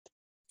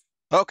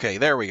Okay,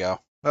 there we go.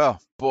 Oh,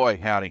 boy,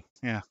 howdy.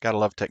 Yeah, gotta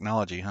love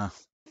technology, huh?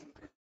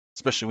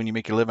 Especially when you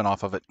make your living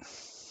off of it.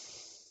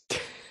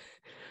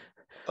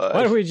 Why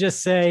Uh, don't we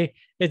just say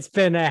it's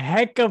been a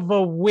heck of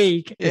a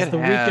week it is the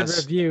week in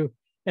has. review,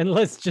 and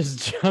let's just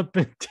jump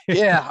into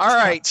Yeah, all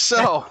right. it.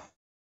 So,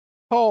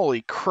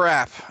 holy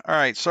crap. All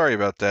right, sorry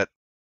about that,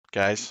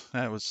 guys.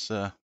 That was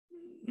a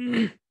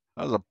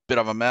bit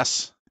of a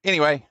mess.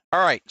 Anyway,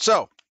 all right.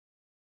 So,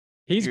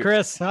 He's you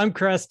Chris. I'm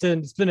Creston.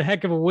 It's been a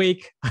heck of a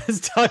week. Let's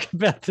talk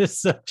about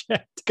this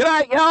subject. good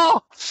night,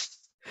 y'all.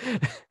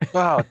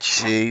 Oh,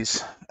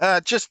 jeez.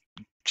 Just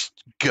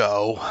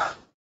go.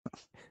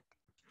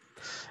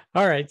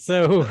 All right.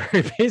 So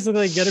we're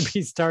basically going to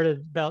be started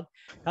about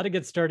how to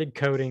get started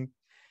coding.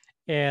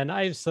 And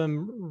I have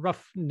some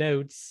rough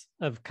notes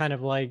of kind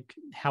of like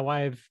how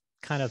I've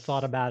kind of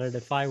thought about it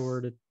if I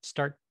were to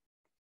start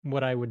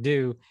what I would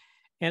do.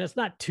 And it's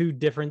not too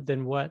different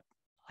than what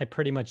I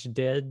pretty much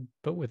did,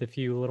 but with a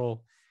few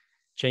little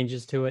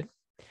changes to it.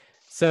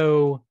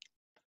 So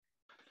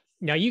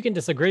now you can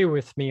disagree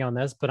with me on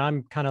this, but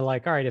I'm kind of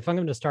like, all right, if I'm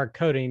going to start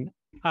coding,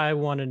 I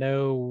want to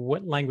know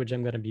what language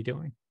I'm going to be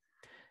doing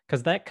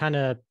because that kind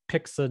of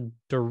picks a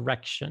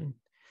direction.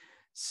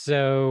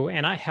 So,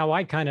 and how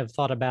I kind of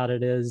thought about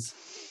it is,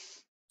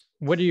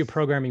 what are you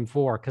programming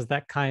for? Because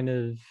that kind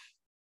of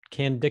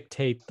can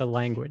dictate the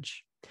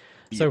language.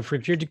 Yep. So,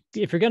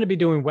 if you're going to be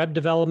doing web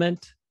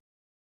development,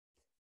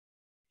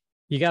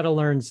 you got to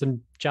learn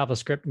some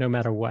JavaScript no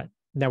matter what.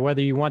 Now,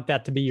 whether you want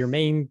that to be your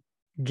main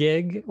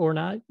gig or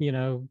not,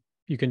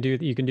 you can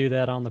do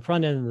that on the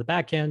front end and the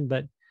back end,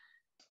 but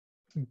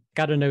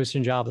got to know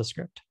some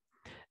JavaScript.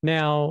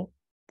 Now,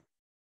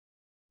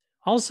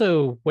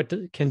 also, what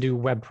can do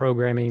web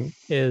programming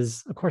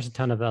is, of course, a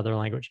ton of other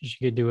languages.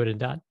 You could do it in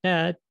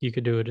 .NET. You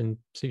could do it in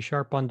C#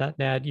 on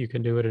 .NET. You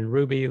can do it in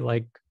Ruby,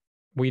 like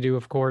we do,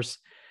 of course.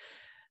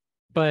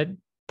 But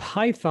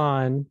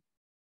Python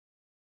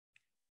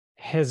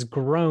has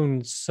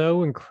grown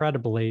so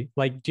incredibly.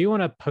 Like, do you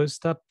want to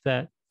post up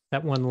that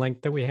one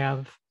link that we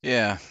have?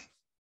 Yeah.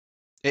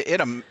 It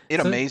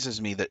So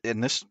amazes me that in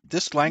this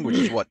language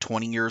is what,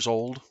 20 years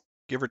old,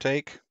 give or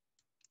take?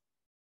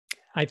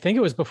 I think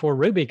it was before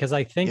Ruby because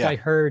I think Yeah. I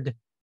heard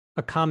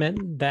a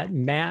comment that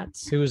Matt,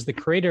 who is the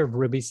creator of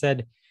Ruby,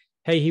 said,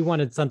 hey, he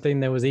wanted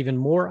something that was even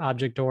more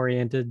object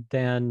oriented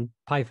than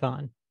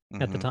Python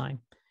at the Hmm. time.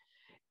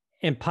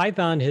 And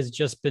Python has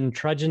just been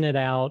trudging it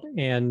out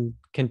and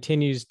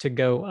continues to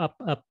go up,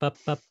 up, up,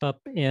 up,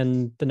 up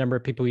in the number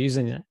of people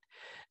using it.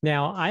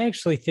 Now, I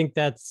actually think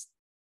that's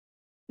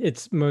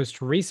its most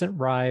recent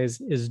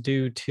rise is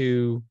due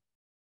to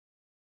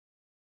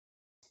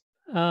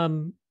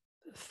um,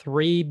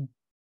 three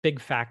big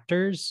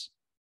factors.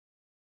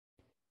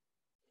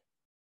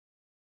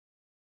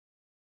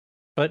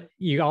 But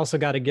you also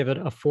got to give it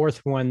a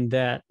fourth one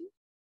that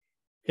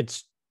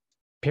it's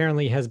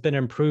apparently has been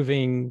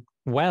improving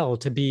well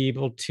to be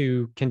able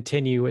to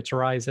continue its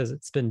rise as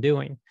it's been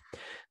doing.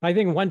 I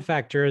think one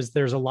factor is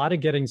there's a lot of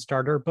getting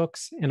starter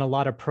books and a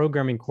lot of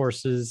programming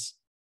courses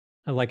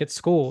like at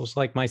schools.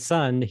 Like my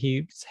son,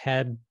 he's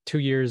had 2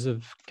 years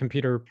of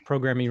computer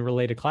programming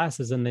related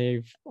classes and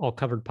they've all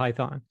covered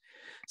Python.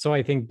 So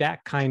I think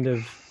that kind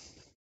of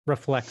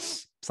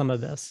reflects some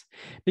of this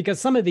because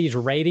some of these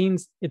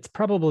ratings, it's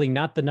probably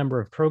not the number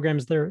of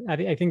programs there.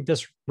 I think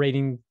this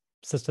rating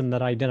system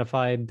that I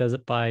identified does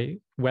it by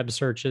web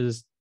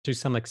searches to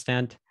some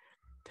extent.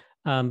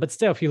 But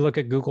still, if you look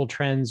at Google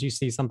Trends, you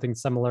see something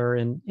similar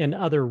in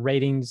other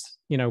ratings.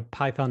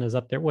 Python is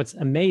up there. What's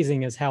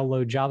amazing is how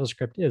low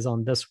JavaScript is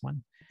on this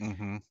one.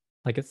 Hmm.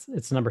 Like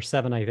it's number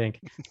 7, I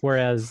think,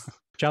 whereas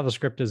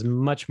JavaScript is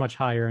much, much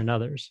higher in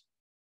others.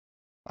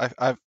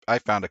 I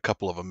found a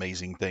couple of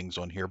amazing things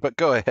on here, but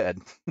go ahead.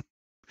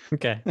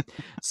 Okay.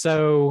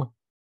 So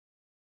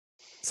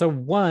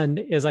one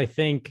is I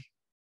think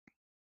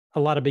a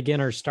lot of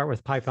beginners start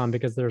with Python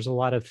because there's a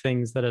lot of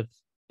things that have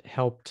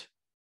helped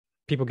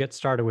people get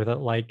started with it,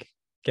 like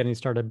getting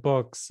started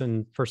books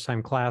and first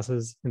time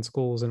classes in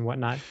schools and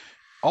whatnot.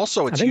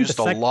 Also, I it's think the used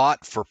a sec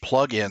lot for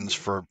plugins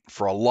for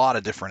a lot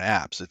of different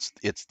apps.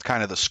 It's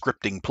kind of the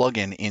scripting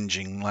plugin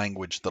engine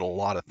language that a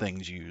lot of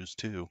things use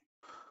too.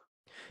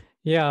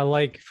 Yeah,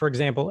 like for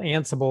example,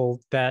 Ansible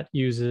that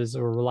uses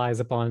or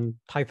relies upon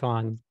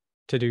Python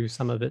to do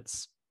some of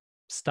its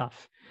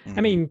stuff. I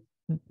Hmm. mean,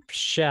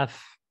 Chef,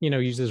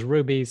 uses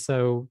Ruby,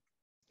 so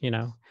you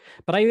know.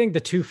 But I think the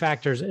two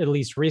factors, at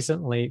least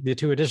recently, the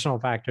two additional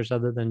factors,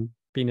 other than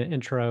being an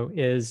intro,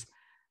 is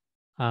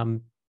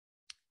um,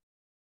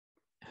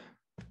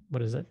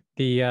 what is it?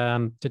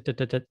 The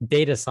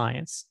data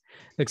science.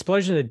 The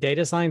explosion of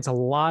data science, a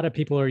lot of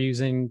people are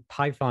using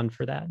Python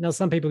for that. Now,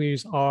 some people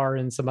use R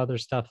and some other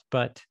stuff,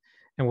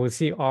 and we'll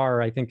see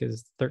R, I think,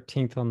 is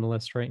 13th on the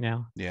list right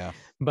now. Yeah.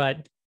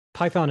 But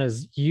Python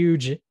is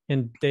huge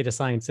in data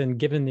science. And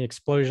given the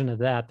explosion of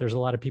that, there's a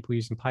lot of people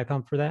using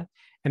Python for that.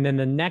 And then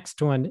the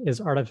next one is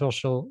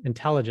artificial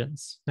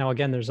intelligence. Now,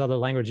 again, there's other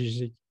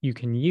languages you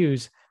can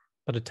use,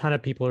 but a ton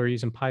of people are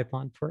using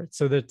Python for it.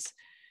 So that's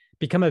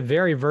become a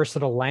very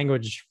versatile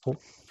language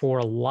for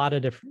a lot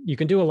of different, you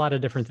can do a lot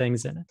of different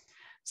things in it.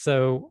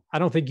 So I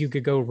don't think you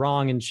could go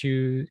wrong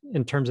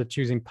in terms of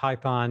choosing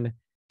Python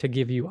to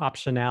give you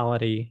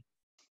optionality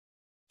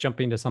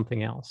jumping to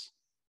something else.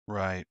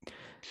 Right.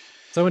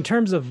 So in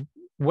terms of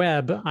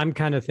web, I'm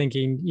kind of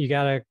thinking you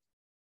got to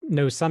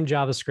know some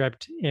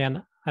JavaScript,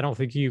 and I don't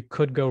think you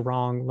could go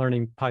wrong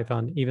learning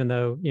Python, even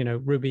though,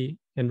 Ruby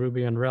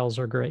on Rails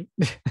are great.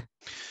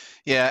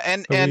 Yeah,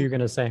 and what were you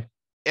going to say?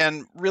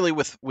 And really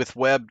with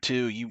web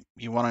too,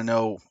 you want to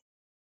know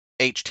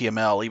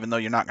HTML, even though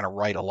you're not going to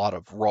write a lot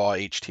of raw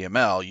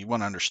HTML, you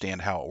want to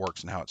understand how it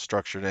works and how it's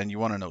structured, and you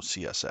want to know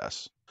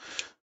CSS.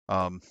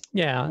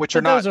 Yeah, which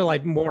but those are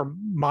like more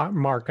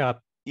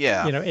markup.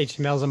 Yeah.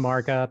 HTML is a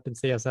markup and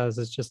CSS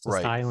is just a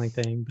styling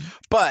thing.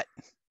 But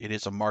it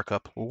is a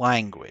markup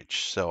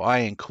language, so I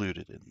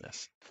included in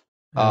this.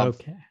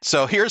 Okay.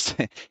 So here's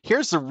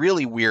the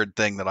really weird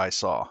thing that I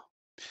saw.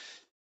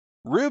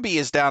 Ruby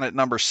is down at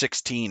number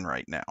 16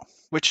 right now,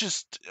 which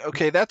is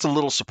okay. That's a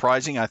little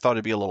surprising. I thought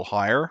it'd be a little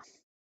higher.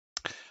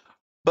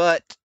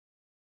 But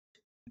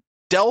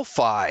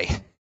Delphi,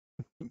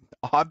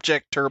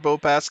 Object Turbo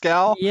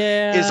Pascal,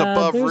 is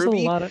above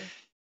Ruby.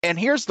 And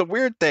here's the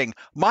weird thing.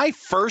 My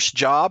first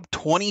job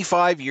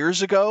 25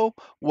 years ago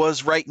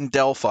was writing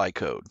Delphi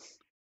code.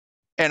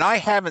 And I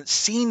haven't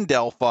seen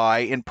Delphi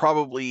in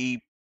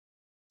probably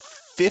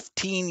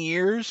 15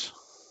 years.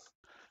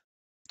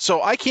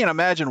 So I can't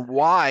imagine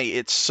why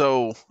it's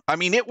so. I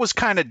mean, it was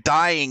kind of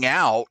dying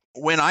out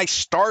when I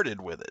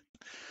started with it.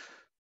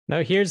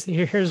 No, here's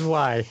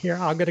why. Here,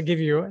 I'm going to give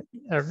you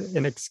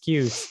an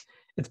excuse.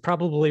 It's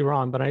probably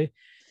wrong, but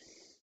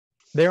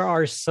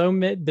there's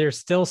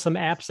still some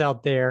apps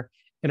out there,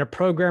 and a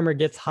programmer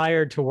gets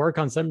hired to work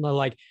on something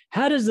like,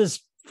 how does this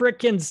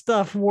freaking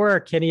stuff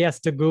work? And he has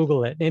to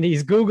Google it, and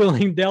he's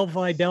Googling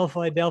Delphi,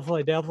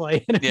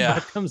 and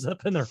it comes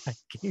up in the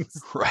rankings.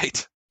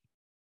 Right.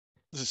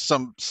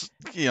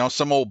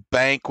 Some old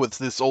bank with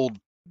this old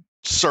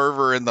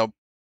server in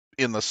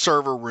the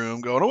server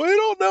room going, we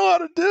don't know how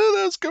to do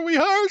this. Can we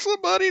hire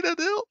somebody to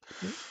do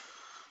it?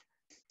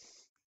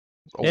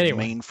 Old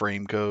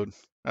mainframe code.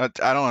 I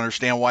don't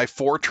understand why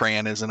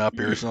Fortran isn't up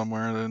here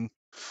somewhere then.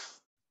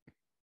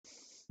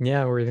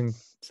 Yeah, or even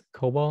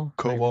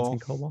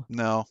COBOL.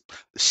 No.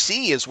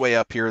 C is way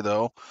up here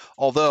though.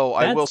 Although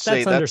I will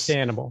say that's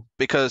understandable.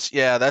 Because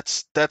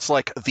that's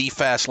like the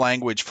fast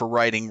language for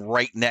writing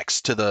right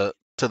next to the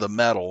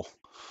metal.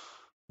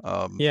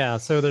 Yeah,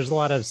 so there's a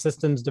lot of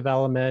systems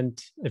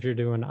development. If you're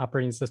doing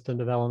operating system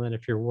development,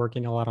 if you're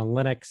working a lot on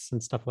Linux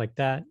and stuff like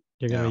that,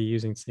 you're going to be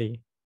using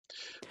C.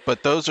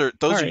 But those are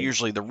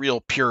usually the real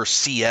pure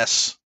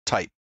CS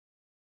type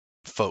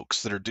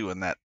folks that are doing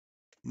that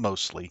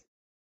mostly.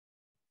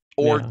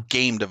 Or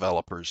game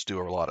developers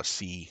do a lot of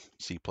C++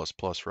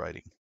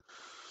 writing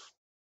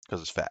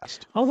because it's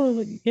fast.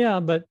 Although, yeah,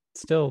 but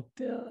still,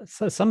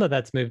 so some of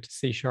that's moved to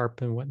C#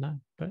 and whatnot.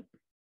 But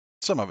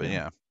some of it,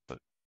 yeah. But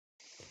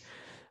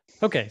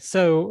okay,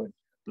 so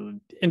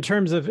in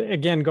terms of,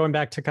 again, going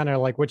back to kind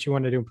of like what you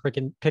want to do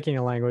picking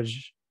a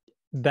language,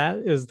 that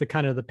is the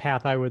kind of the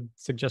path I would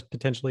suggest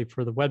potentially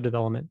for the web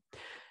development.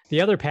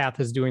 The other path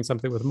is doing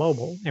something with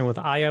mobile, and with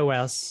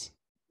iOS,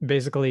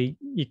 basically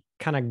you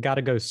kind of got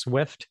to go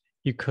Swift.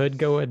 You could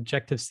go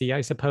Objective-C,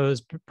 I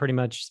suppose, but pretty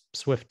much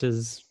Swift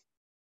is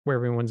where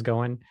everyone's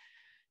going.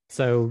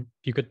 So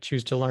you could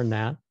choose to learn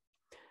that.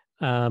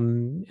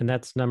 And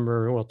that's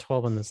number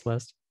 12 on this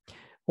list.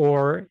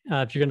 Or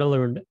if you're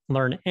going to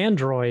learn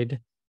Android,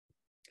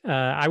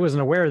 I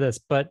wasn't aware of this,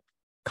 but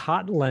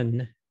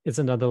Kotlin is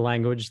another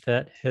language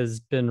that has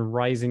been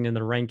rising in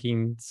the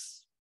rankings,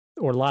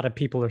 or a lot of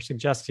people are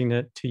suggesting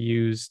it to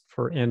use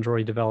for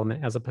Android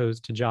development as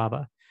opposed to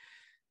Java.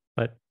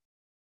 But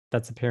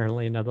that's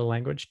apparently another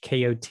language,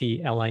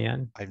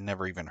 Kotlin. I've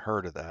never even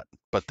heard of that,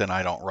 but then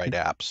I don't write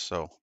apps,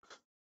 so.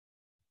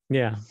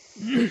 Yeah.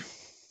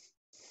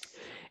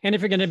 And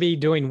if you're going to be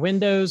doing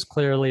Windows,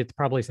 clearly it's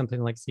probably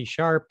something like C#.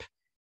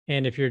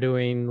 And if you're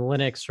doing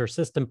Linux or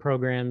system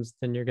programs,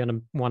 then you're going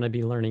to want to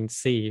be learning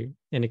C,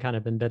 any kind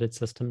of embedded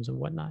systems and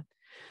whatnot.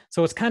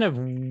 So it's kind of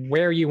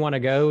where you want to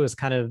go is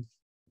kind of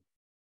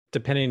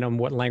depending on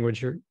what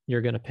language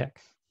you're going to pick.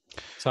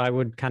 So I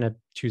would kind of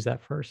choose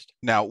that first.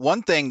 Now,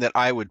 one thing that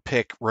I would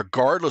pick,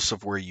 regardless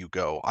of where you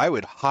go, I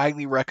would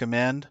highly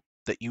recommend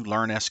that you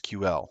learn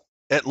SQL,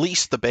 at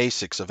least the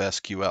basics of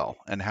SQL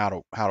and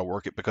how to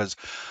work it, because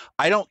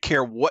I don't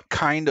care what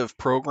kind of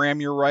program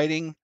you're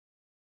writing,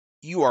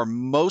 you are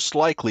most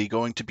likely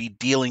going to be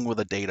dealing with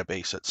a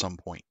database at some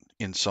point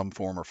in some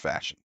form or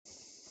fashion,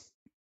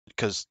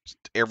 because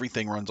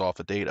everything runs off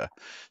of data.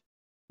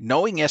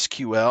 Knowing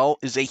SQL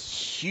is a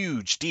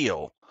huge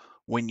deal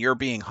when you're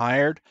being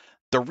hired.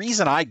 The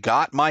reason I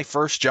got my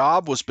first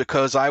job was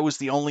because I was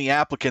the only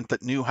applicant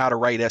that knew how to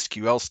write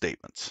SQL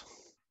statements,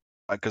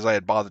 because I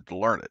had bothered to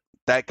learn it.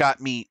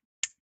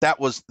 That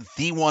was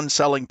the one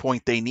selling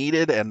point they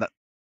needed, and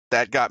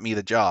that got me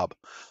the job.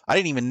 I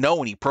didn't even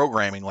know any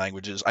programming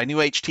languages. I knew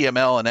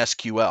HTML and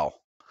SQL,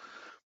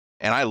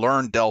 and I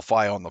learned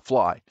Delphi on the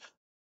fly.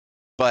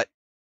 But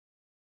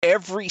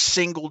every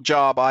single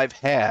job I've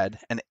had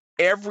and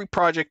every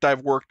project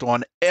I've worked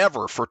on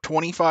ever for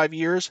 25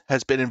 years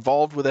has been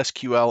involved with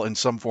SQL in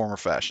some form or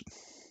fashion.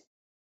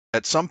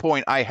 At some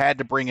point, I had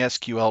to bring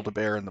SQL to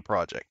bear in the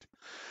project.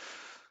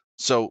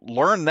 So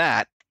learn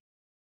that,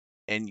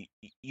 and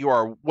you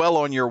are well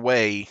on your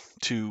way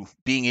to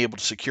being able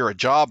to secure a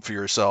job for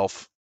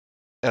yourself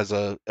as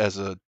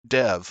a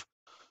dev.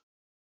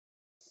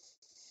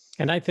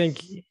 And I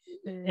think,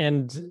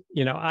 and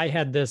I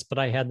had this, but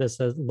I had this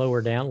as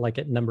lower down, like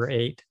at number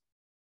 8.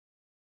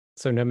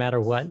 So no matter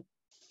what,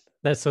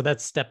 that's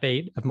step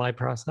 8 of my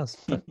process,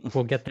 but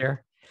we'll get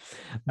there.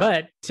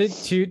 But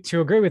to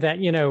agree with that,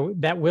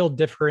 that will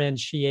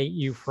differentiate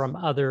you from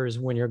others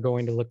when you're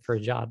going to look for a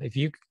job. If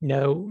you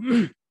know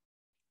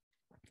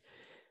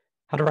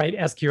how to write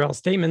SQL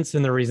statements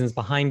and the reasons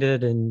behind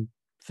it and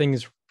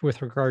things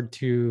with regard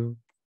to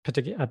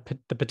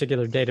the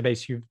particular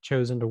database you've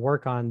chosen to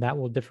work on, that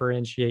will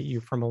differentiate you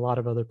from a lot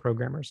of other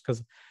programmers,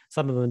 because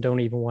some of them don't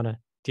even want to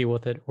deal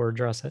with it or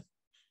address it.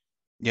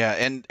 Yeah,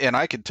 and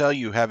I can tell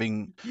you,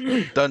 having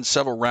done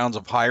several rounds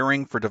of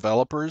hiring for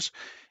developers,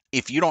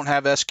 if you don't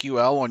have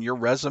SQL on your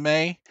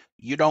resume,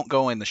 you don't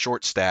go in the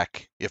short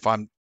stack if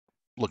I'm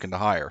looking to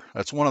hire.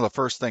 That's one of the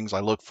first things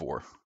I look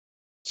for.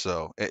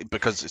 So,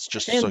 because it's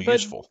just so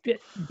useful.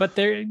 But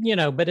there,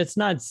 but it's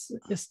not,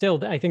 it's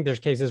still, I think there's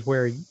cases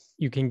where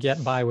you can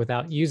get by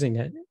without using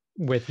it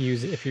if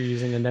you're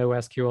using a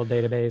NoSQL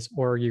database,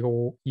 or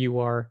you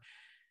are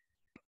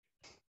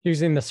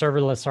using the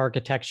serverless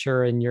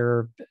architecture and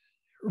you're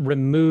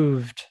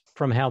removed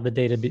from how the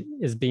data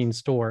is being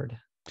stored.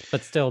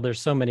 But still,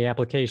 there's so many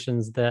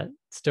applications that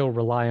still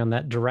rely on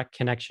that direct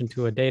connection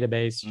to a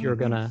database. You're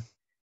going to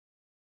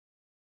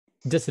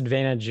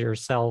disadvantage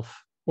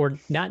yourself, or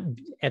not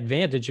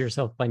advantage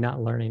yourself, by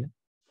not learning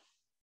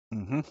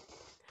it.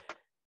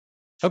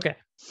 Okay.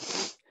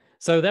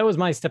 So that was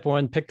my step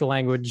 1, pick the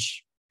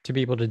language to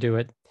be able to do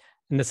it.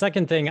 And the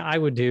second thing I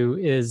would do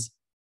is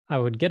I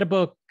would get a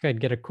book,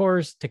 I'd get a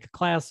course, take a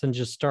class, and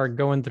just start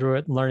going through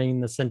it, learning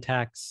the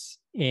syntax.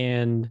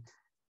 And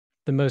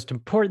the most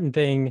important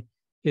thing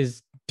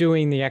is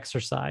doing the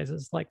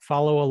exercises, like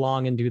follow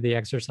along and do the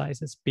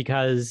exercises,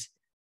 because,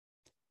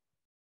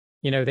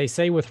 they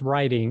say with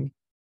writing,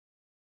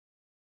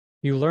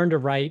 you learn to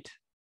write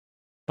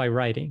by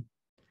writing.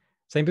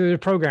 Same thing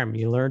with programming.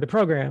 You learn to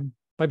program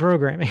by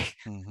programming.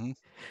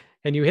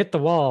 And you hit the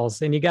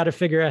walls, and you got to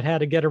figure out how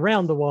to get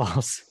around the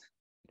walls.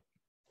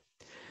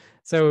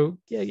 So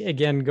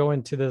again,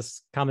 going to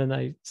this comment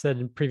I said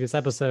in previous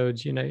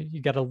episodes,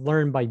 you got to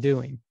learn by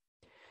doing.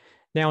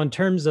 Now, in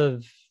terms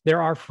of,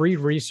 there are free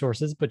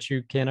resources, but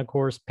you can, of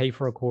course, pay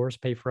for a course,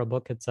 pay for a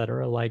book,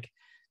 etc. Like,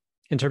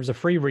 in terms of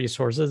free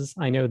resources,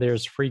 I know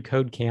there's Free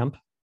Code Camp,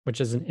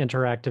 which is an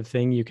interactive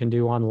thing you can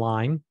do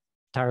online,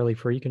 entirely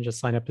free. You can just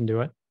sign up and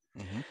do it.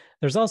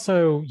 There's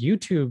also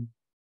YouTube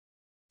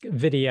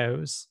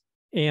videos,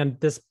 and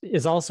this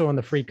is also on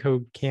the Free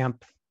Code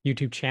Camp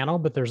YouTube channel,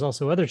 but there's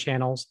also other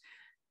channels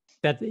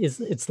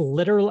it's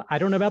literally, I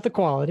don't know about the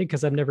quality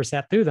because I've never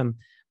sat through them,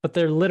 but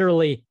they're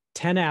literally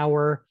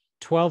 10-hour,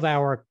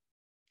 12-hour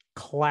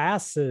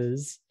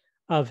classes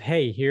of,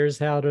 hey, here's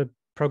how to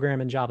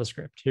program in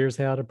JavaScript, here's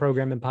how to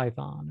program in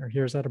Python, or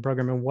here's how to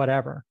program in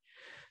whatever.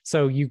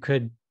 So you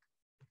could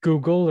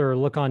Google or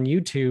look on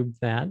YouTube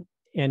that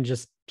and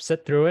just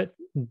sit through it,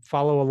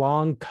 follow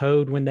along,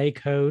 code when they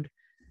code.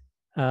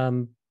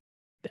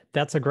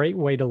 That's a great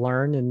way to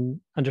learn and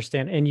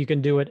understand. And you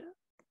can do it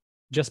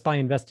just by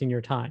investing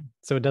your time.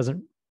 So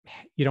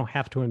you don't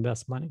have to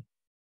invest money.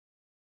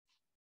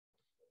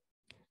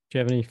 Do you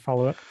have any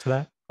follow-up to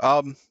that?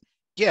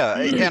 Yeah.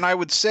 And I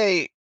would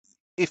say,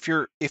 if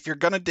you're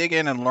going to dig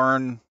in and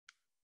learn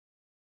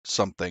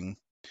something,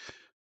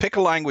 pick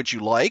a language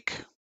you like.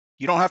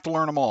 You don't have to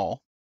learn them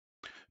all.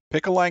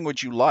 Pick a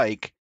language you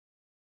like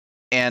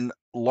and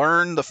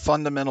learn the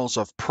fundamentals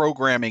of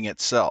programming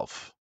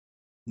itself,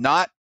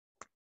 not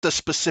the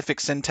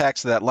specific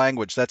syntax of that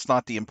language. That's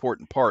not the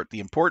important part. The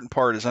important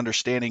part is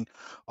understanding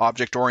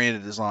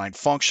object-oriented design,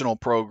 functional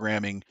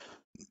programming,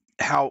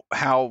 how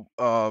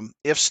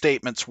if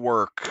statements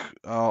work,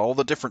 all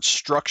the different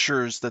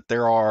structures that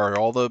there are,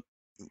 all the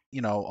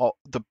all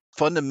the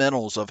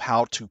fundamentals of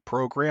how to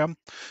program,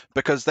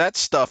 because that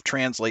stuff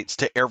translates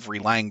to every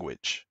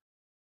language.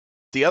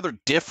 The other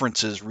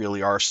differences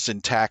really are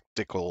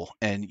syntactical,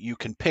 and you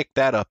can pick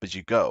that up as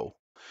you go.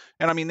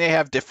 And I mean, they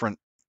have different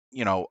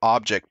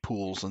object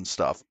pools and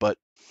stuff, but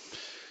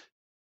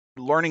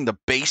learning the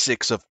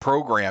basics of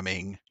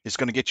programming is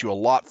going to get you a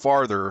lot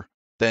farther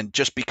than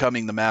just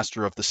becoming the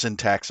master of the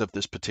syntax of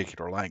this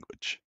particular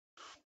language.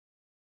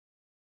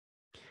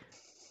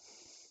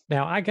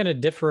 Now, I kind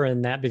of differ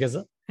in that, because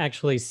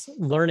actually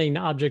learning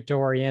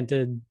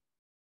object-oriented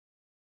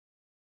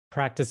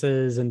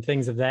practices and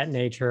things of that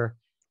nature,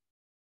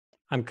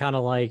 I'm kind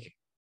of like,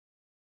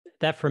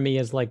 that for me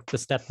is like the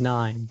step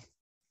 9.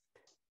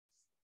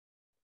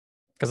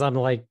 Because I'm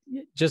like,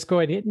 just go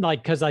ahead,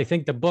 like, because I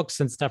think the books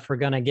and stuff are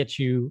going to get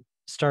you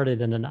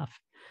started in enough.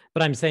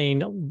 But I'm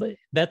saying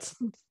that's,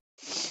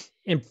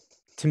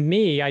 to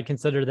me, I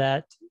consider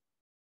that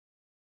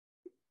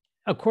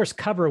of course,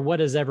 cover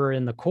what is ever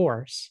in the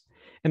course,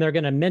 and they're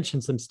going to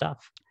mention some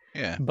stuff.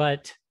 Yeah.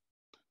 But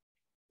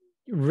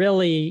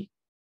really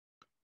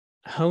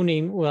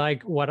honing,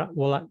 like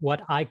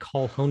what I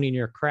call honing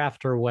your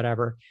craft or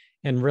whatever,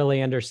 and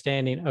really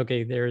understanding,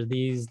 okay, there's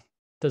these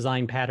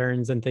design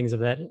patterns and things of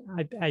that.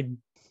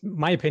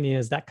 My opinion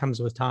is that comes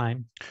with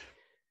time.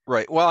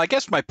 Right. Well, I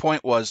guess my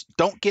point was,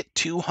 don't get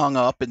too hung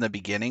up in the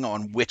beginning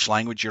on which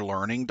language you're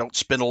learning. Don't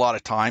spend a lot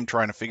of time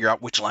trying to figure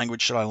out which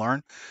language should I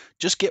learn.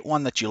 Just get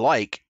one that you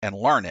like and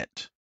learn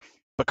it,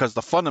 because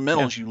the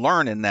fundamentals you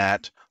learn in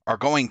that are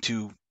going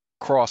to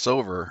cross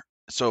over.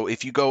 So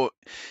if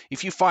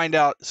you find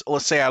out,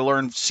 let's say I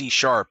learned C#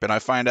 and I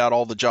find out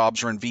all the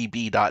jobs are in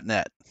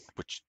VB.net,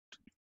 which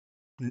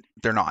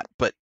they're not,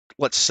 but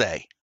let's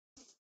say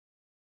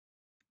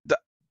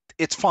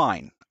it's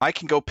fine. I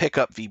can go pick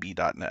up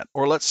VB.net.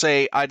 Or let's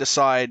say I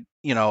decide,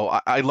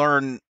 I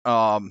learn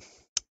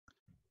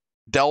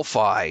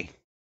Delphi.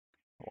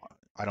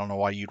 I don't know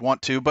why you'd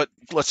want to, but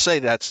let's say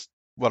that's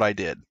what I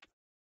did.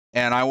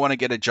 And I want to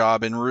get a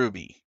job in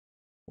Ruby.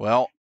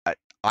 Well,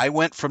 I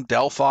went from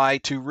Delphi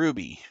to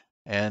Ruby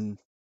and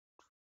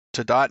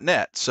to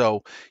 .NET.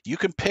 So you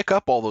can pick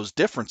up all those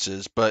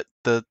differences, but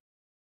the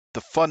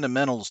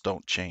fundamentals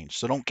don't change.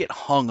 So don't get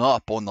hung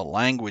up on the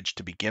language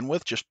to begin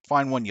with. Just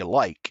find one you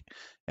like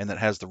and that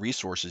has the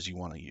resources you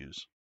want to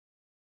use.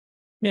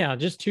 Yeah,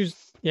 just choose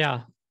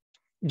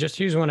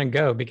one and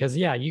go, because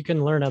you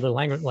can learn other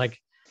language. Like,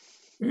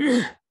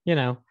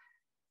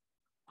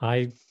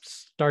 I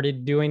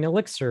started doing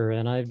Elixir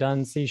and I've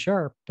done C#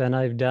 and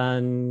I've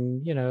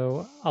done,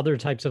 other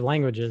types of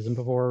languages. And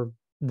before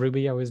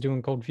Ruby, I was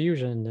doing Cold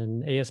Fusion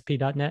and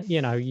ASP.NET.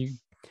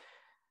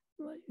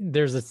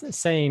 There's a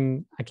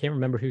saying, I can't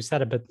remember who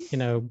said it, but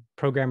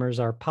programmers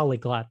are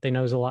polyglot. They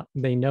know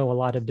a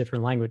lot of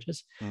different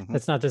languages. Mm-hmm.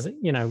 That's not just,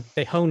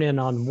 they hone in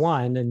on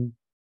one and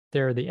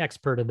they're the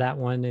expert of that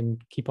one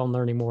and keep on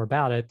learning more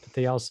about it, but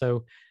they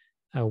also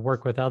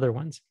work with other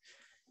ones.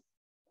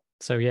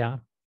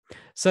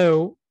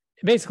 So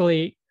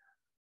basically,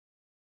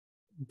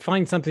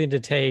 find something to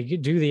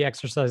take, do the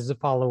exercises to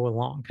follow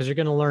along, because you're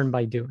going to learn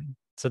by doing.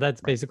 So that's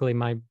basically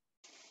my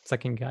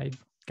second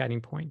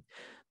guiding point.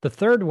 The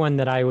third one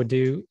that I would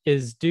do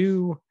is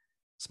do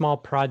small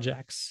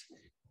projects.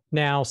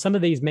 Now, some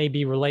of these may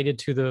be related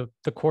to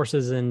the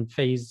courses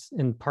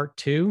in part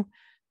 2,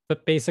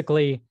 but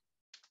basically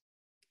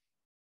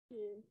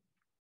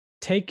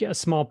take a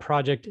small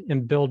project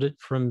and build it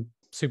from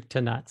soup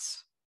to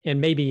nuts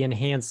and maybe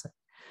enhance it.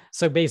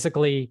 So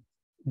basically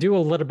do a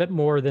little bit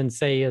more than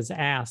say is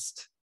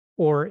asked.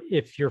 Or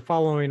if you're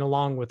following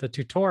along with a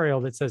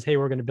tutorial that says, hey,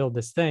 we're going to build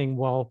this thing,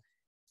 well,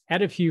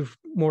 add a few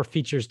more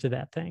features to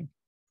that thing,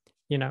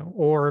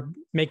 or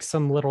make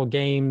some little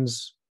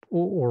games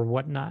or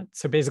whatnot.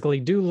 So basically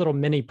do little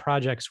mini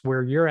projects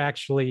where you're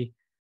actually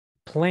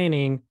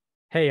planning,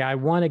 hey, I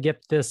want to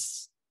get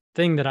this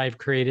thing that I've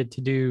created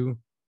to do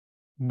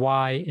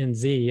Y and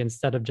Z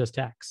instead of just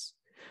X.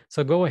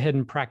 So go ahead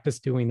and practice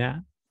doing that.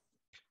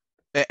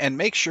 And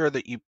make sure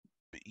that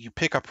you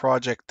pick a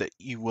project that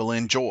you will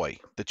enjoy,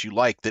 that you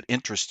like, that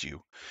interests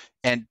you.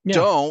 And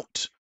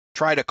don't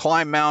try to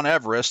climb Mount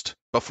Everest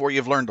before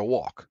you've learned to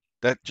walk.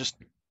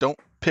 Don't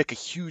pick a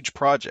huge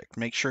project.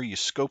 Make sure you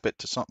scope it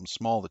to something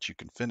small that you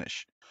can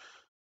finish.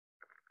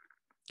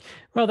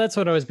 Well, that's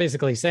what I was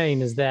basically saying,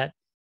 is that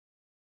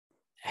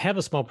have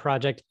a small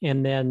project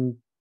and then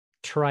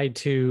try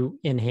to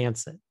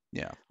enhance it.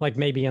 Yeah. Like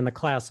maybe in the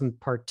class in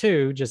part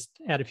 2, just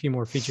add a few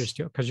more features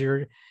to it, because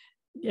you're,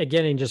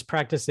 again, just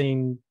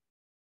practicing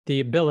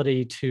the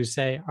ability to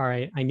say, all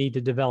right, I need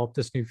to develop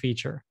this new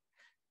feature.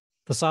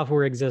 The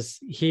software exists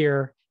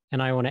here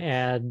and I want to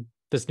add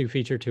this new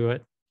feature to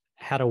it.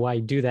 How do I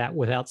do that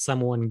without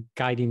someone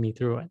guiding me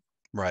through it?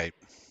 Right.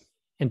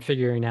 And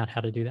figuring out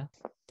how to do that.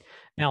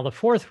 Now, the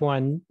fourth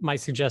one, my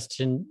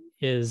suggestion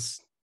is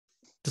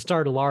to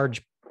start a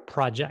large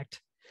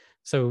project.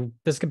 So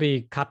this could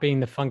be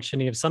copying the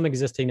functioning of some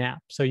existing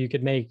app. So you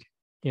could make,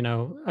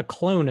 a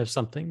clone of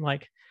something,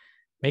 like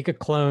make a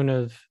clone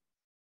of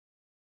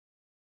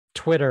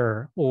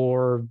Twitter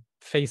or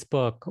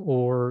Facebook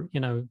or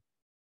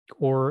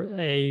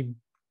a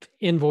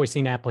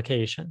invoicing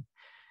application,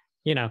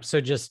 so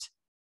just,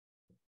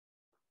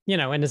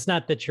 and it's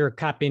not that you're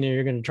copying and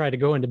you're going to try to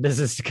go into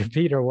business to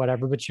compete or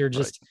whatever, but you're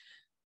just,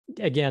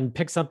 again,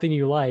 pick something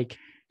you like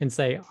and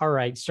say, all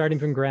right, starting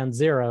from ground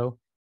zero,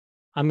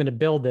 I'm going to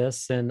build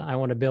this and I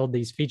want to build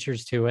these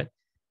features to it.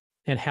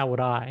 And how would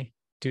I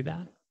do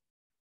that?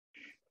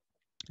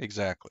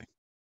 Exactly.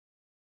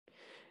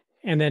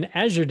 And then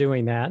as you're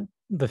doing that,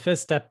 the fifth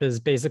step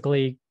is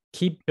basically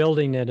keep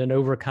building it and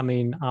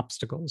overcoming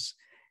obstacles.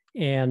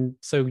 And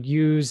so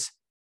use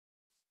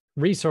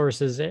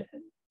resources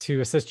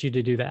to assist you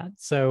to do that.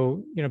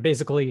 So,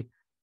 basically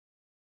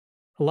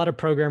a lot of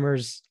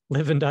programmers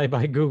live and die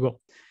by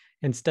Google,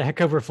 and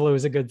Stack Overflow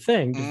is a good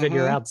thing to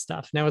figure out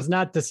stuff. Now, it's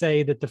not to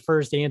say that the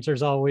first answer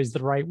is always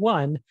the right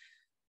one,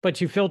 but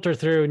you filter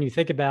through and you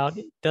think about,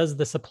 does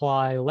this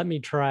apply? Let me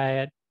try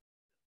it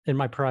in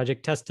my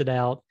project, test it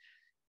out,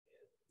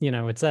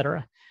 et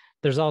cetera.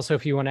 There's also,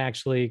 if you want to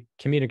actually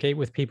communicate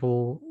with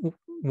people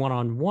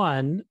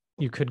one-on-one,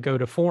 you could go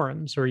to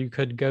forums, or you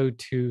could go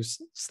to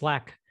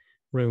Slack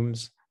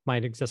rooms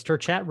might exist, or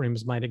chat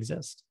rooms might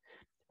exist,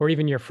 or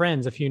even your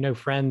friends. If you know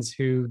friends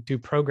who do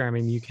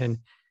programming, you can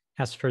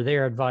ask for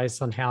their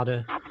advice on how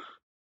to.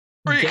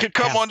 Or you could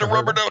come on the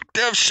Rubber Duck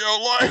Dev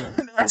Show live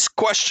and ask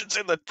questions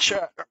in the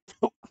chat.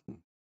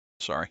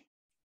 Sorry.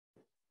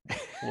 A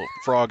little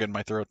frog in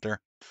my throat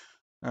there.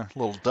 A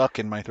little duck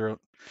in my throat.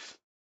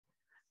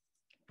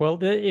 Well,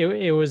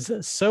 it was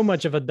so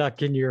much of a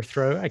duck in your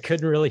throat, I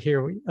couldn't really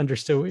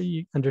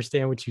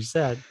understand what you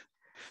said.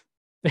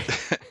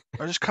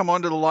 Or just come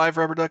on to the live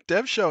Rubber Duck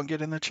Dev Show and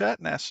get in the chat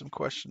and ask some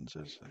questions.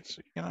 It's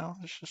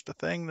just a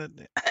thing that.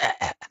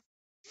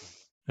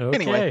 Okay.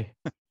 Anyway,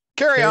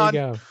 carry on.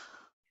 There you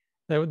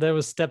go. That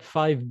was step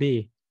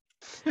 5B.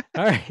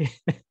 All right.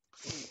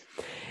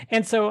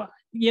 And so,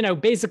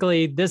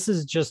 basically, this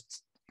is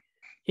just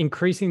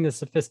increasing the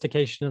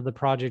sophistication of the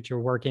project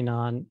you're working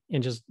on,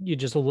 and you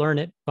just learn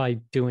it by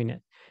doing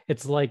it.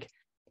 It's like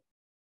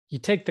you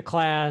take the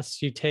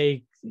class, you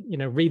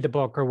read the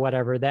book or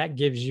whatever, that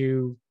gives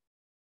you,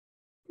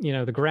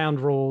 the ground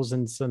rules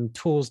and some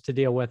tools to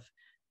deal with.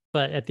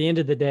 But at the end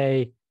of the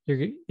day,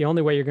 the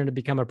only way you're going to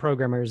become a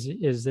programmer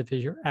is if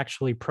you're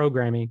actually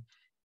programming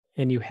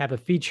and you have a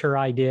feature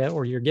idea,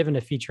 or you're given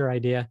a feature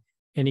idea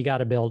and you got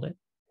to build it.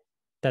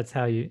 That's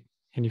how you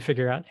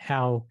figure out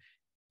how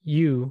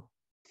you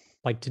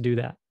like to do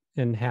that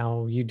and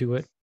how you do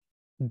it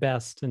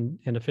best and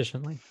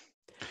efficiently.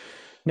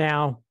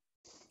 Now,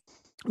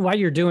 while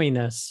you're doing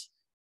this,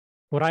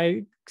 what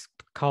I'm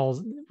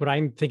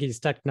thinking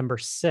step number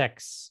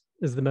 6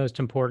 is the most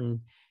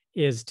important,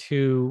 is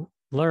to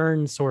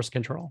learn source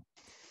control.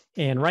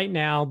 And right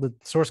now, the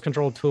source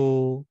control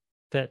tool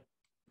that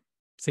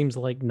seems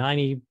like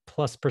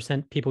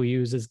 90+% people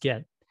use is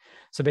Git.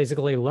 So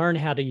basically, learn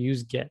how to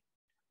use Git.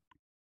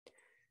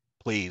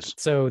 Please.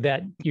 So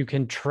that you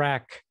can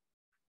track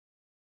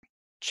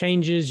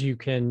changes, you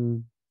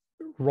can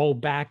roll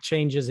back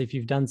changes if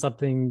you've done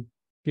something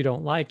you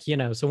don't like,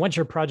 So once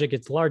your project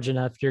gets large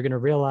enough, you're going to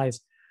realize,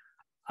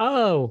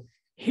 oh,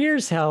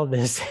 here's how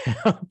this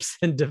helps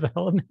in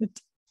development.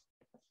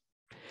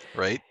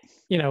 Right.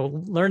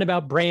 Learn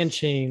about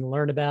branching,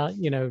 learn about,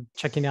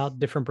 checking out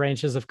different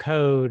branches of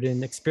code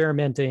and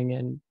experimenting,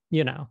 and,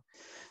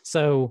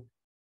 So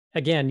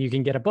again, you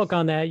can get a book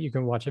on that, you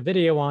can watch a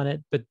video on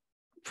it, but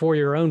for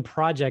your own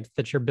project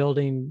that you're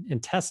building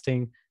and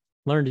testing,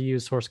 learn to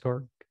use source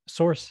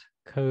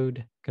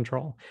code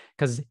control.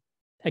 Because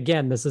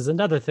again, this is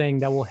another thing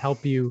that will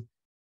help you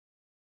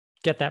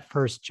get that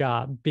first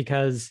job,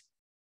 because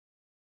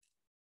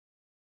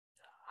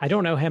I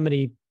don't know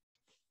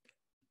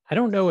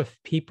if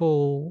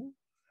people,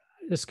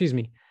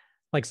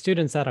 like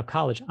students out of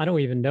college, I don't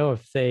even know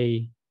if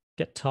they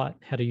get taught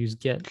how to use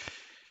Git.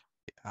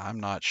 I'm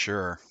not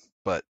sure,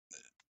 but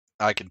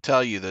I can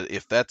tell you that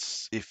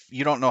if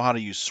you don't know how to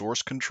use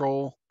source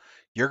control,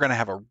 you're going to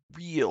have a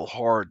real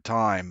hard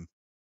time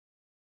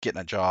getting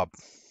a job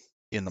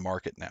in the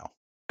market now,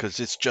 because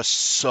it's just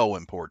so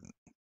important.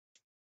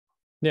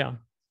 Yeah.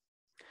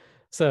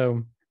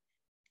 So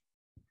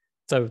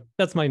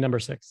that's my number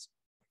 6.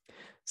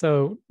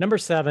 So number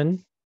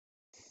 7,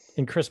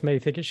 and Chris may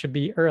think it should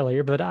be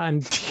earlier, but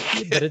at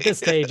this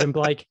stage, I'm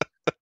like,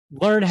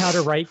 learn how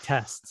to write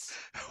tests.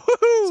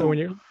 Woo-hoo! So when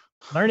you're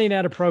learning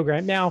how to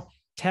program, now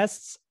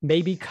tests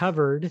may be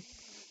covered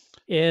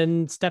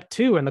in step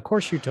 2 in the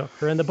course you took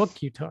or in the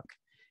book you took,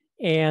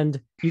 and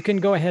you can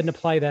go ahead and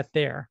apply that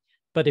there.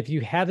 But if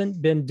you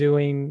haven't been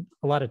doing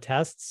a lot of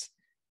tests,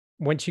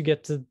 once you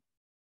get to,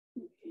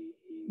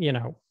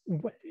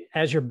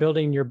 as you're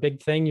building your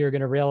big thing, you're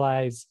going to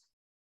realize,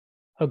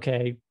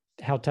 okay,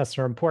 how tests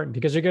are important,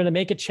 because you're going to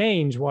make a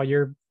change while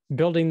you're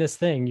building this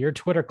thing, your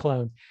Twitter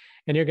clone,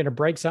 and you're going to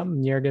break something.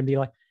 And you're going to be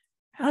like,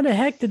 how the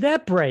heck did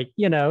that break?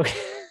 Yeah.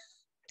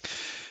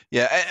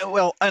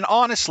 Well, and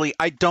honestly,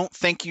 I don't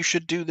think you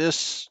should do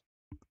this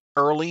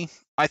early.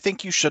 I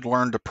think you should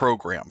learn to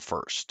program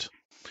first,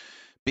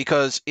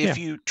 because if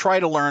you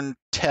try to learn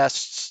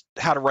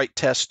how to write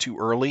tests too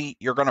early,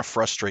 you're going to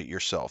frustrate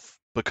yourself,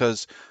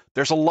 because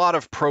there's a lot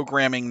of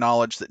programming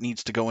knowledge that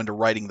needs to go into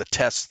writing the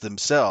tests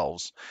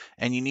themselves,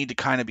 and you need to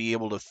kind of be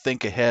able to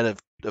think ahead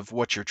of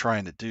what you're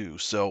trying to do.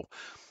 So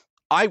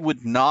I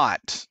would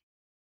not,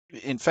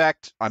 in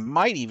fact, I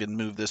might even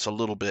move this a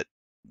little bit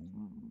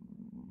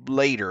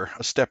later,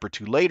 a step or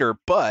two later,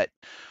 but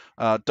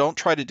don't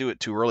try to do it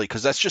too early,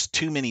 because that's just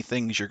too many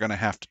things you're going to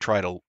have to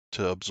try to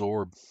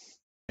absorb,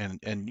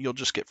 and you'll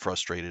just get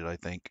frustrated, I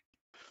think.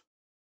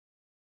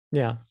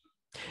 Yeah.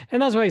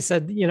 And that's why I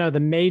said, the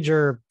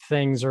major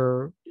things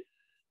are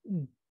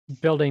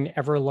building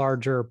ever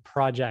larger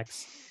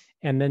projects,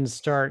 and then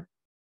start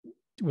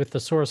with the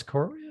source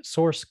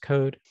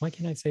code. Why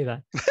can't I say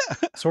that?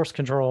 source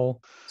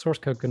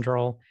code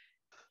control.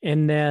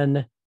 And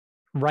then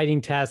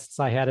writing tests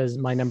I had as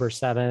my number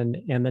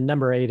 7, and the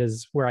number 8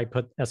 is where I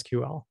put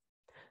SQL.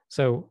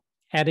 So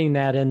adding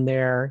that in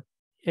there,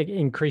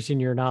 increasing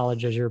your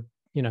knowledge as you're,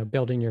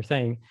 building your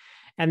thing.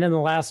 And then the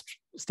last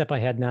step I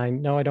had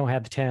 9. No, I don't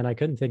have 10. I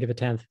couldn't think of a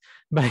 10th,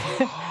 but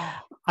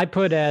I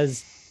put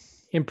as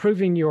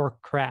improving your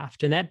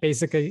craft. And that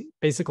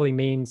basically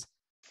means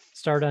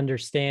start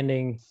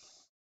understanding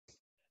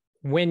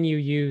when you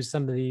use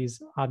some of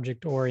these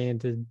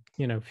object-oriented,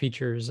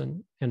 features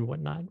and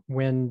whatnot.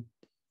 When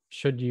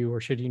should you or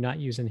should you not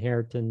use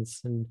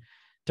inheritance and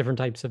different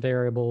types of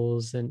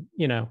variables? And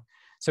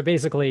so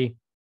basically,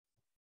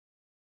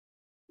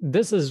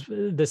 this is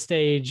the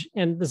stage,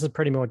 and this is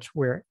pretty much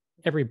where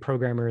every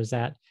programmer is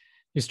at.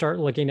 You start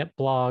looking at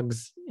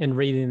blogs and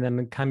reading them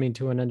and coming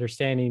to an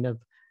understanding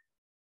of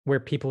where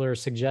people are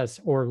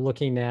or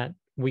looking at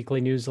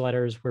weekly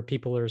newsletters where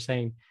people are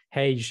saying,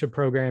 hey, you should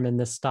program in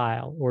this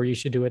style, or you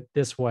should do it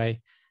this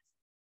way.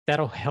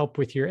 That'll help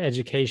with your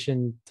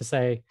education to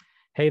say,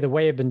 hey, the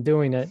way I've been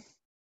doing it,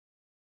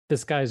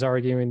 this guy's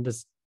arguing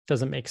this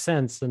doesn't make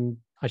sense, and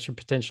I should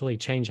potentially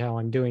change how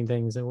I'm doing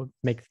things. It would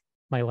make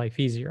my life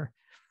easier.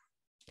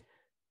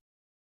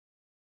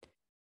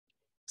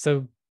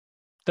 So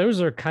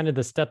those are kind of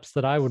the steps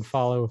that I would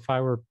follow if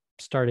I were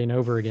starting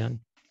over again.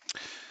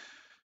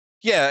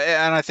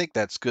 Yeah, and I think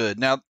that's good.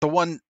 Now, the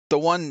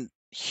one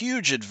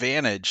huge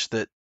advantage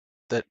that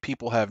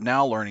people have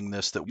now learning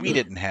this that we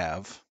didn't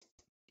have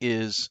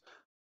is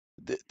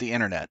the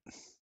internet.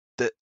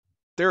 That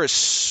there is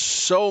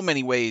so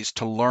many ways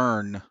to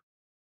learn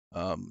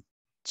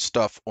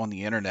stuff on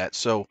the internet.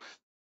 So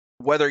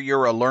whether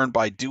you're a learn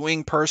by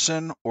doing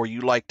person, or you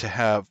like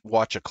to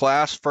watch a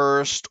class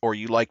first, or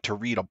you like to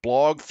read a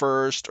blog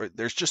first, or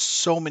there's just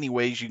so many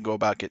ways you can go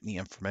about getting the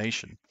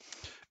information.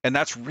 And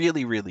that's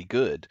really, really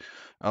good.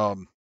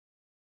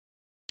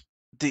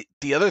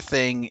 The other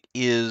thing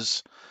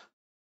is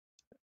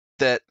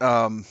that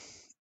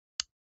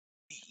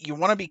you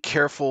want to be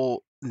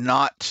careful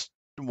not,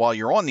 while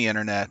you're on the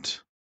internet,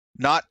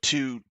 not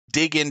to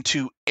dig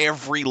into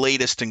every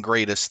latest and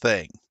greatest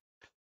thing.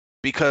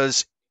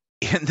 Because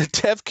in the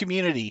dev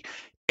community,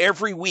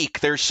 every week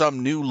there's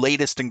some new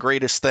latest and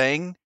greatest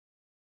thing,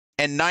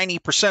 and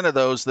 90% of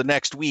those the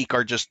next week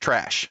are just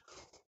trash.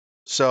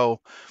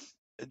 So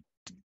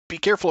be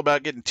careful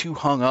about getting too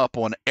hung up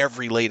on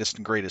every latest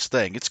and greatest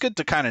thing. It's good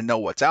to kind of know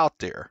what's out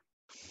there,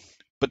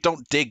 but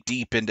don't dig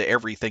deep into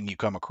everything you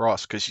come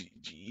across, because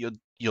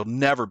you'll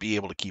never be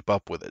able to keep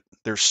up with it.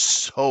 There's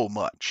so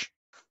much.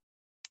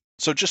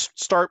 So just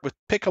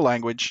pick a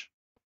language,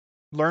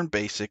 learn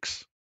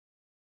basics,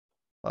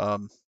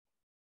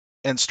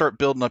 and start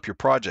building up your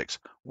projects.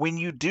 When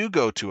you do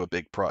go to a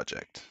big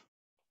project,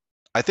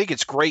 I think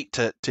it's great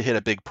to hit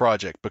a big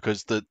project,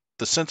 because the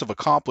sense of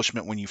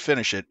accomplishment when you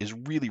finish it is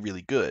really,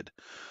 really good.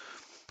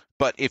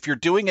 But if you're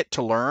doing it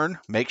to learn,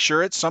 make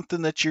sure it's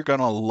something that you're going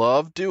to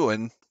love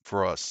doing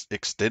for an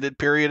extended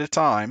period of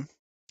time.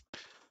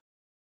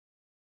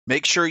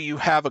 Make sure you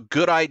have a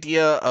good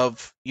idea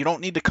of, you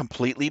don't need to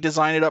completely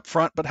design it up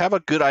front, but have a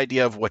good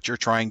idea of what you're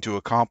trying to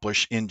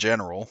accomplish in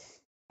general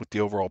with the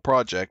overall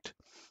project,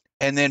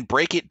 and then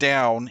break it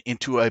down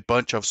into a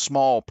bunch of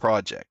small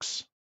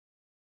projects.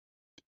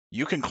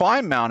 You can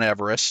climb Mount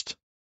Everest,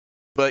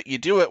 but you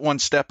do it one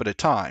step at a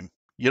time.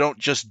 You don't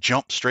just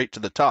jump straight to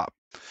the top.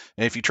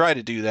 And if you try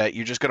to do that,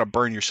 you're just going to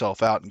burn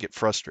yourself out and get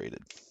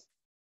frustrated.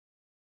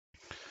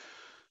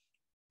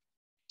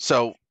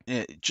 So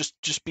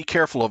just be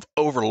careful of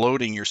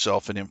overloading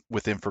yourself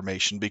with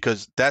information,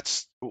 because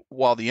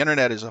while the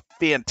internet is a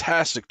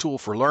fantastic tool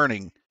for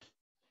learning,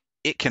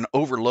 it can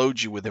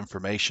overload you with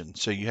information.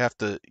 So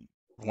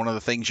one of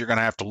the things you're going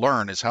to have to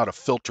learn is how to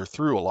filter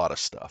through a lot of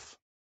stuff.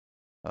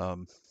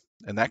 And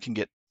that can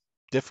get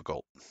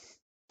difficult.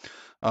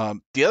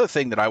 The other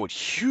thing that I would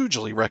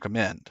hugely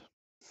recommend,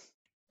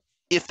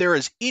 if there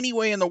is any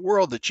way in the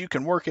world that you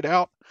can work it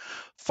out,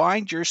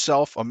 find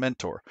yourself a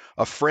mentor,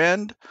 a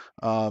friend,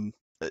 a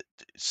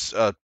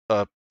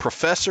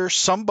professor,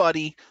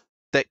 somebody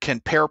that can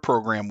pair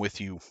program with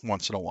you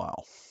once in a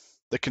while,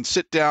 that can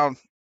sit down.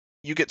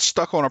 You get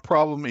stuck on a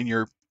problem in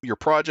your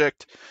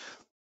project,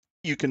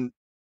 you can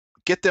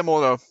get them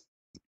on a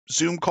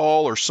Zoom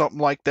call or something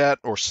like that,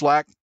 or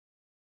Slack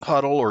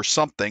huddle or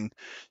something,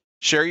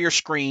 share your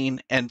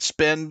screen and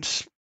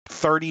spend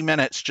 30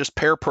 minutes just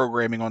pair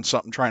programming on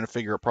something, trying to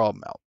figure a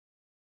problem out.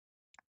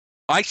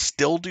 I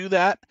still do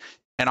that,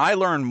 and I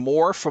learn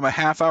more from a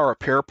half hour of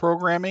pair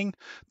programming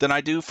than I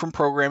do from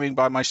programming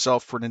by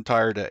myself for an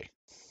entire day.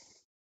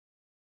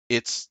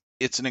 It's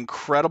an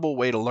incredible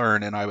way to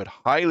learn, and I would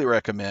highly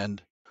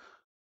recommend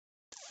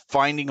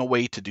finding a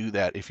way to do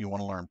that if you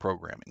want to learn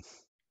programming.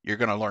 You're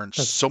going to learn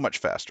so much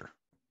faster.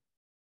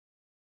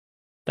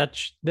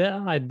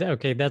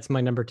 Okay, that's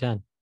my number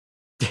 10.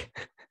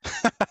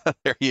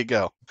 There you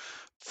go.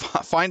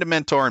 Find a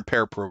mentor and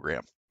pair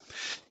program.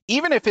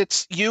 Even if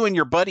it's you and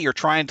your buddy are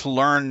trying to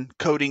learn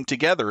coding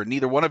together and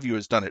neither one of you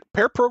has done it,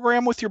 pair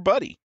program with your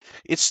buddy.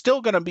 It's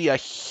still going to be a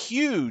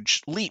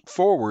huge leap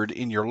forward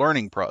in your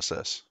learning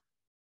process.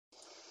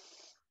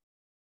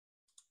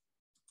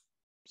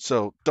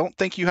 So don't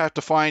think you have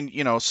to find,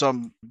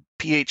 some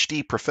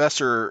PhD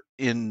professor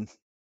in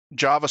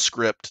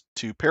JavaScript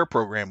to pair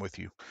program with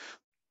you.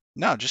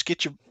 No, just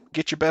get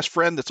get your best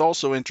friend that's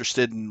also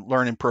interested in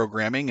learning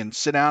programming and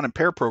sit down and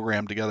pair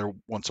program together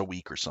once a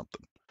week or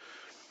something.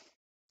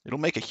 It'll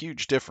make a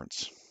huge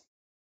difference.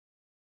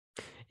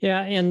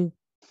 Yeah, and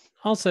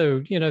also,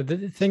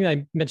 the thing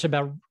I mentioned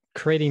about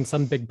creating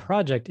some big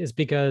project is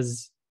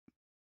because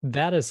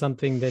that is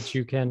something that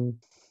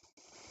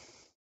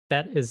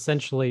that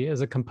essentially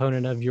is a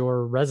component of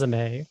your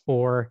resume,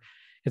 or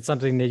it's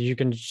something that you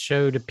can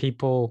show to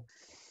people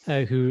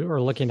who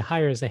are looking to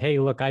hire and say, hey,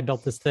 look, I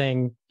built this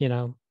thing,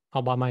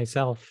 all by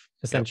myself,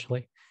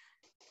 essentially.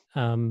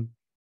 Yep. And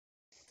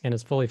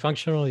it's fully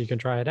functional. You can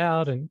try it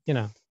out and,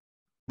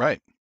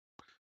 Right.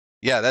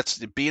 Yeah, that's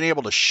being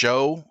able to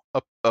show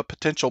a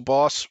potential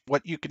boss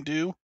what you can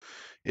do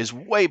is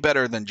way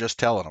better than just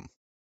telling them.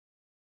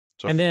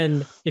 So and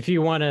then if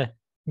you want to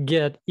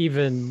get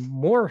even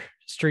more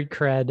street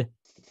cred,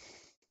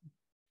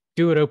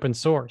 do it open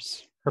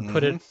source or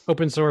put it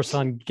open source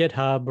on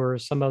GitHub or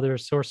some other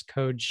source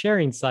code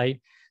sharing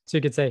site. So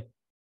you could say,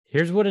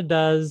 here's what it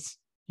does.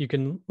 You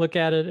can look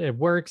at it. It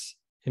works.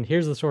 And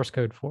here's the source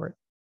code for it.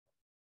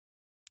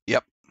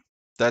 Yep.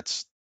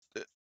 That's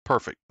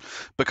perfect.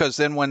 Because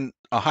then when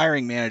a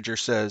hiring manager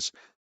says,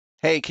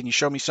 hey, can you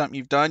show me something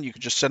you've done? You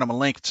can just send them a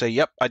link and say,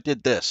 yep, I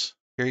did this.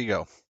 Here you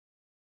go.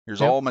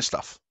 Here's all my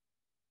stuff.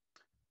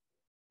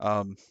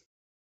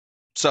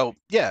 So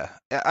yeah,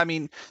 I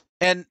mean,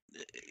 and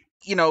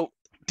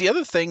the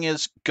other thing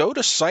is go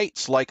to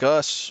sites like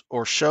us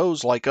or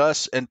shows like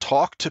us and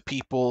talk to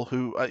people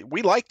who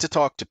we like to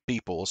talk to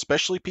people,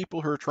 especially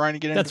people who are trying to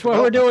get into. That's why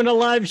we're doing a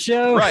live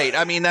show, right?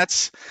 I mean,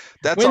 that's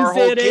Wednesday our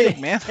whole gig, 8,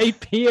 man. 8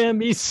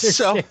 p.m. Eastern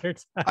Standard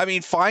Time. I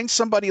mean, find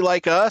somebody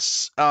like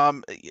us.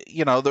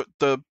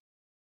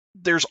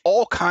 There's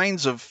all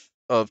kinds of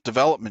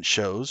development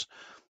shows.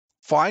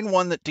 Find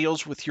one that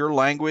deals with your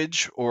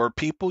language or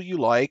people you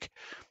like,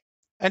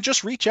 and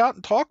just reach out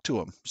and talk to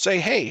them. Say,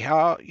 hey,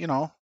 how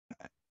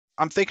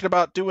I'm thinking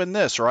about doing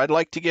this, or I'd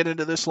like to get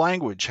into this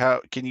language.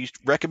 How can you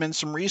recommend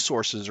some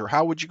resources, or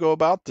how would you go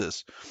about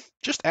this?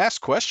 Just ask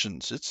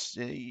questions. It's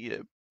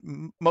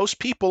most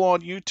people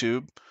on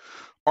YouTube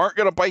aren't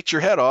going to bite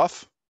your head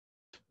off.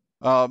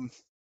 I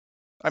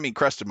mean,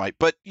 Creston might,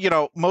 but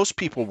most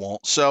people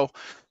won't. So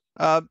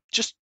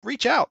just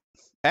reach out,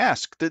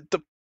 ask.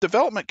 The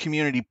development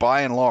community,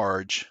 by and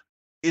large,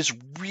 is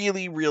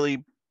really,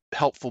 really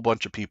helpful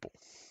bunch of people.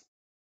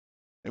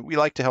 And we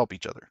like to help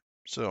each other.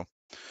 So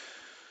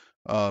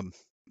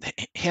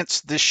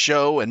hence this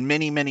show and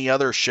many, many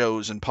other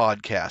shows and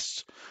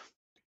podcasts.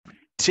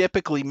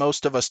 Typically,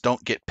 most of us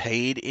don't get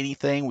paid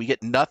anything. We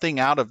get nothing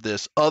out of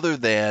this other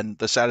than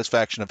the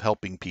satisfaction of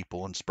helping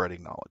people and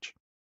spreading knowledge.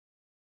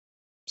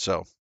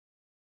 So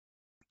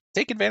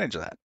take advantage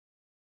of that.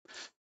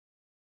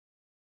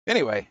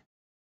 Anyway,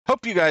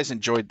 hope you guys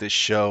enjoyed this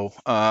show.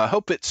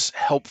 Hope it's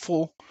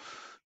helpful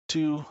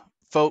to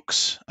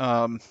folks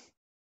who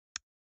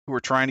are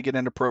trying to get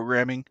into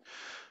programming.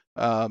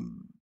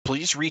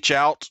 Please reach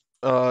out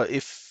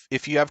if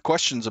you have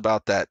questions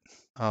about that.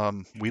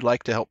 We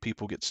like to help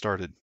people get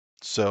started.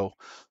 So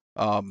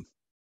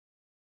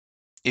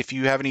if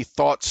you have any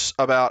thoughts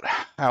about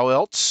how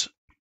else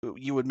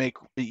you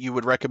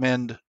would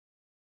recommend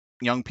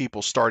young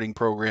people starting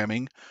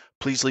programming,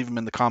 please leave them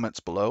in the comments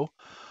below.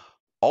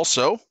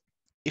 Also,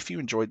 if you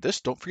enjoyed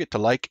this, don't forget to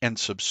like and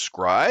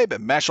subscribe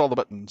and mash all the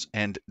buttons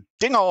and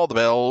ding all the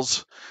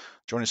bells.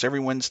 Join us every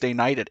Wednesday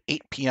night at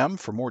 8 p.m.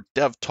 for more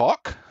dev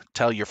talk.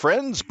 Tell your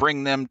friends,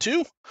 bring them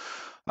too.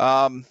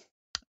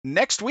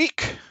 Next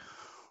week,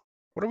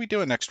 what are we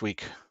doing next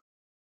week?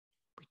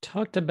 We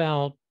talked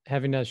about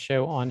having a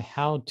show on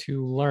how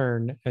to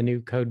learn a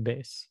new code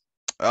base.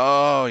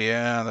 Oh,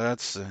 yeah,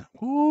 that's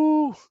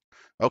woo.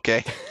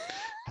 Okay.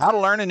 How to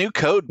learn a new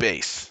code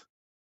base.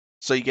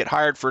 So you get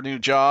hired for a new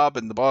job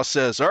and the boss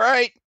says, all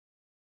right,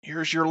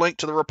 here's your link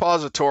to the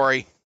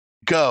repository.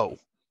 Go.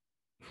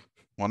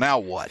 Well, now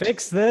what?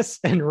 Fix this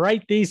and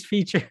write these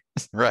features.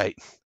 Right.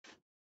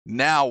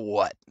 Now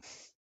what?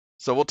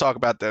 So we'll talk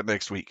about that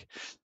next week.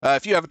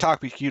 If you have a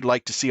topic you'd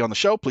like to see on the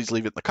show, please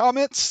leave it in the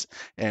comments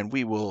and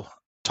we will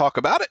talk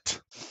about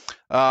it.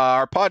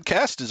 Our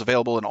podcast is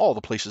available in all the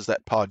places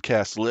that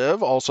podcasts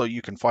live. Also,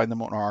 you can find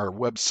them on our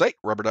website,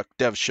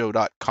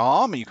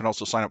 rubberduckdevshow.com. You can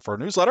also sign up for our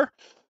newsletter,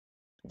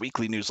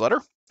 weekly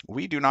newsletter.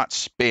 We do not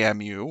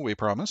spam you, we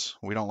promise.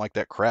 We don't like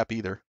that crap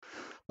either.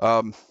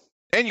 And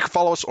you can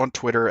follow us on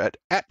Twitter at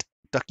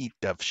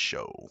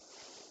DuckyDevShow.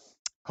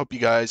 Hope you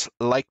guys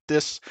like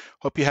this.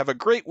 Hope you have a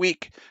great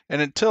week.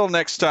 And until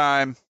next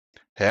time,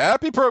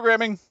 happy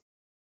programming.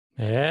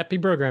 Happy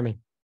programming.